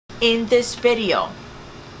In this video,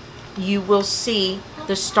 you will see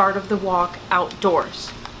the start of the walk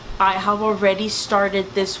outdoors. I have already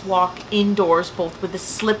started this walk indoors, both with the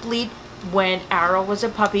slip lead when Arrow was a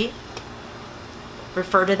puppy,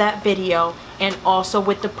 refer to that video, and also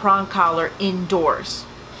with the prong collar indoors.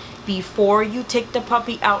 Before you take the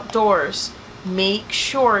puppy outdoors, make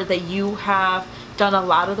sure that you have done a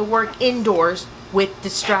lot of the work indoors with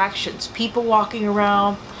distractions, people walking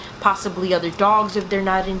around, possibly other dogs if they're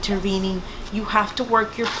not intervening. You have to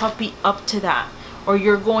work your puppy up to that, or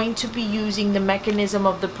you're going to be using the mechanism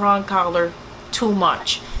of the prong collar too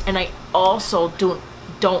much. And I also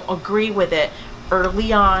don't agree with it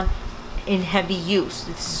early on in heavy use.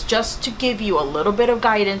 This is just to give you a little bit of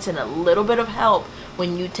guidance and a little bit of help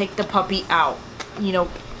when you take the puppy out. You know,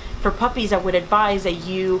 for puppies, I would advise that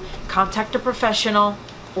you contact a professional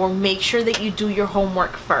or make sure that you do your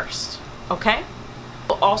homework first, okay?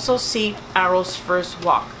 We'll also see Arrow's first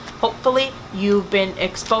walk. Hopefully you've been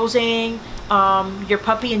exposing your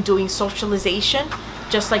puppy and doing socialization.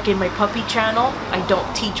 Just like in my puppy channel, I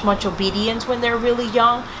don't teach much obedience when they're really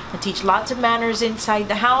young. I teach lots of manners inside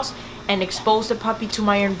the house and expose the puppy to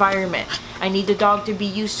my environment. I need the dog to be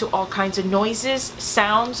used to all kinds of noises,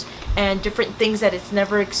 sounds, and different things that it's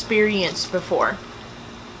never experienced before.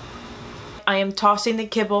 I am tossing the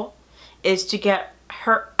kibble is to get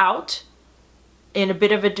her out in a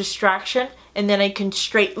bit of a distraction, and then I can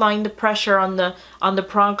straight line the pressure on the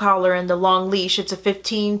prong collar and the long leash. It's a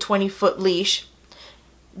 15-20 foot leash.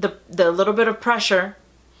 The little bit of pressure,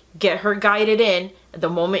 get her guided in. The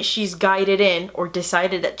moment she's guided in or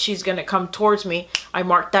decided that she's gonna come towards me, I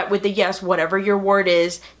mark that with a yes, whatever your word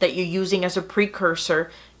is that you're using as a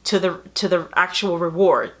precursor to the actual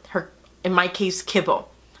reward. In my case, kibble.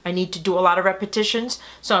 I need to do a lot of repetitions,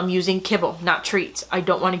 so I'm using kibble, not treats. I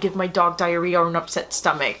don't want to give my dog diarrhea or an upset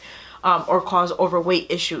stomach or cause overweight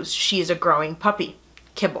issues. She is a growing puppy.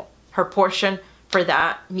 Kibble, her portion for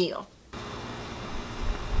that meal.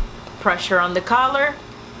 Pressure on the collar.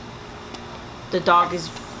 The dog is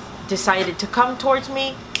decided to come towards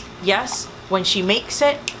me. Yes, when she makes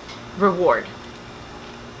it, reward.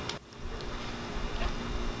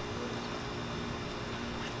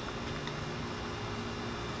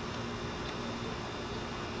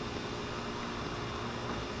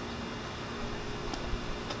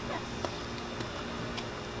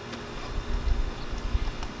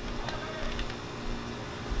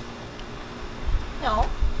 No.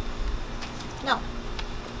 No.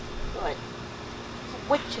 Good.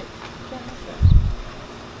 Witch it.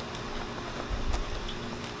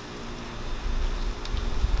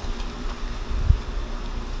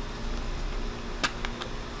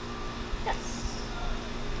 Yes.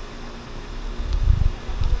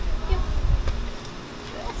 You.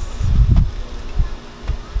 Yes.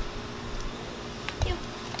 You.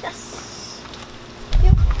 Yes.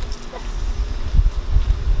 You.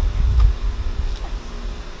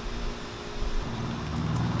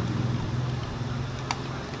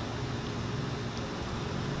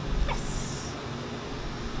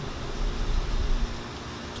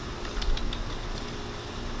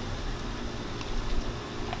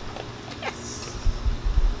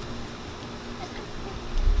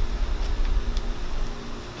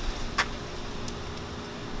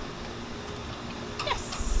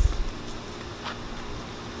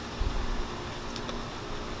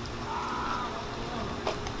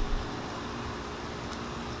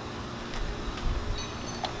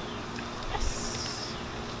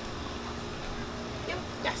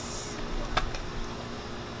 Yes.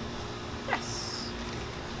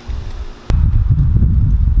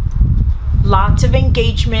 Lots of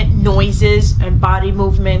engagement, noises, and body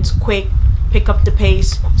movements. Quick, pick up the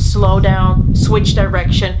pace, slow down, switch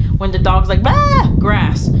direction. When the dog's like, ah,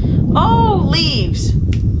 grass. Oh, leaves.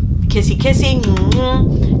 Kissy, kissy.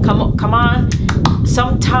 Come on.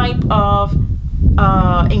 Some type of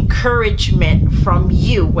encouragement from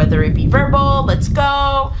you, whether it be verbal, let's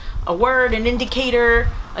go, a word, an indicator.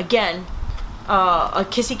 Again, a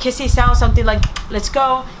kissy, kissy sound, something like let's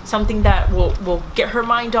go, something that will get her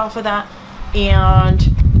mind off of that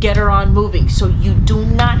and get her on moving. So you do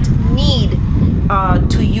not need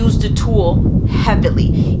to use the tool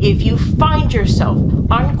heavily. If you find yourself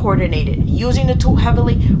uncoordinated using the tool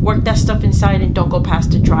heavily, work that stuff inside and don't go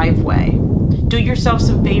past the driveway. Do yourself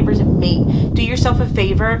some favors and do yourself a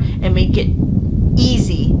favor and make it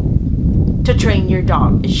easy to train your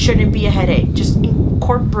dog. It shouldn't be a headache. Just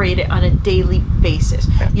incorporate it on a daily basis.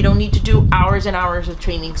 You don't need to do hours and hours of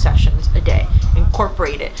training sessions a day.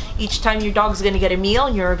 Incorporate it. Each time your dog's going to get a meal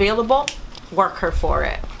and you're available, work her for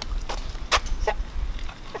it.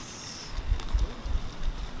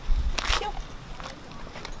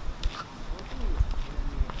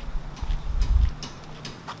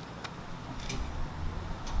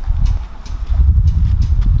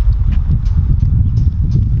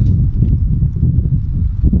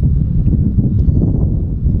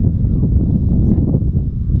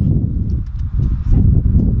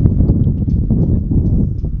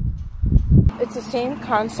 same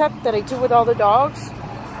concept that I do with all the dogs.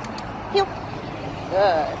 Heel.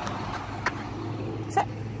 Good. Set.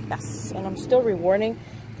 Yes. And I'm still rewarding.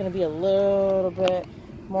 It's gonna be a little bit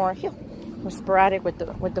more heel. We're sporadic with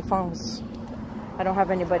the phones. I don't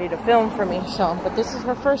have anybody to film for me, so, but this is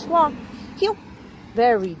her first walk. Heel.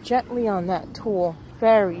 Very gently on that tool.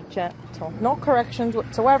 Very gentle. No corrections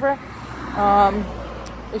whatsoever.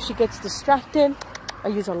 If she gets distracted, I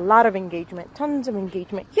use a lot of engagement. Tons of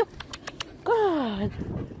engagement. Heel. Good.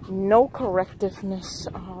 No correctiveness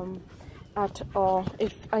at all.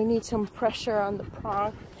 If I need some pressure on the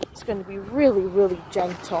prong, it's going to be really, really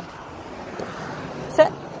gentle.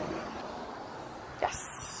 Set.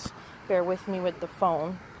 Yes. Bear with me with the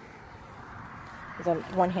phone, because I'm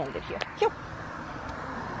one-handed here. Heel.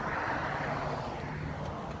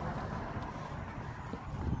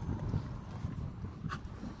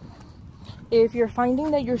 If you're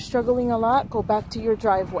finding that you're struggling a lot, go back to your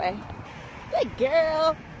driveway. Good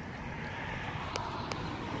girl.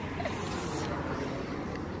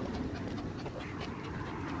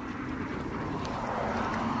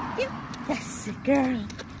 Yes. Yes, girl.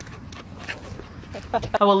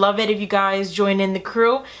 I would love it if you guys join in the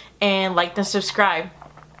crew and like and subscribe.